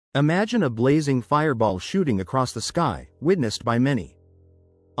Imagine a blazing fireball shooting across the sky, witnessed by many.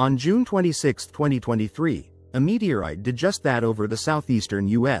 On June 26, 2023, a meteorite did just that over the southeastern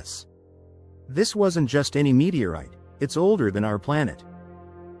US. This wasn't just any meteorite, it's older than our planet.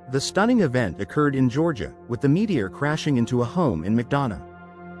 The stunning event occurred in Georgia, with the meteor crashing into a home in McDonough.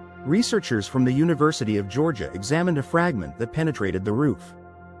 Researchers from the University of Georgia examined a fragment that penetrated the roof.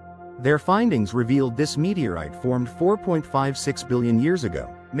 Their findings revealed this meteorite formed 4.56 billion years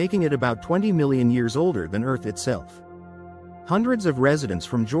ago, making it about 20 million years older than Earth itself. Hundreds of residents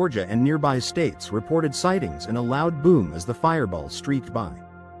from Georgia and nearby states reported sightings and a loud boom as the fireball streaked by.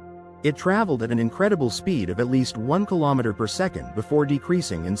 It traveled at an incredible speed of at least 1 kilometer per second before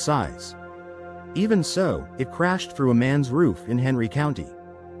decreasing in size. Even so, it crashed through a man's roof in Henry County.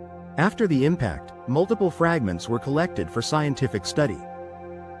 After the impact, multiple fragments were collected for scientific study.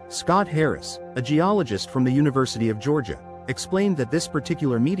 Scott Harris, a geologist from the University of Georgia, explained that this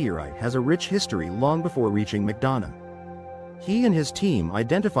particular meteorite has a rich history long before reaching McDonough. He and his team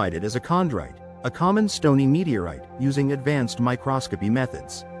identified it as a chondrite, a common stony meteorite, using advanced microscopy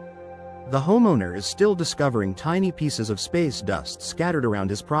methods. The homeowner is still discovering tiny pieces of space dust scattered around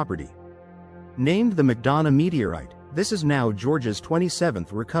his property. Named the McDonough meteorite, this is now Georgia's 27th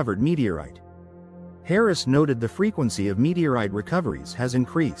recovered meteorite. Harris noted the frequency of meteorite recoveries has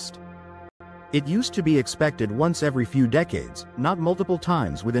increased. It used to be expected once every few decades, not multiple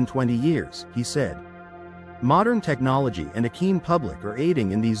times within 20 years, he said. Modern technology and a keen public are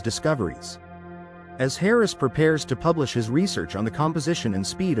aiding in these discoveries. As Harris prepares to publish his research on the composition and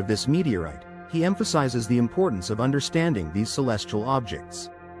speed of this meteorite, he emphasizes the importance of understanding these celestial objects.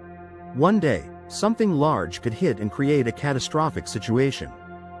 One day, something large could hit and create a catastrophic situation.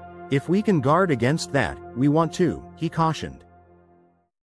 If we can guard against that, we want to, he cautioned.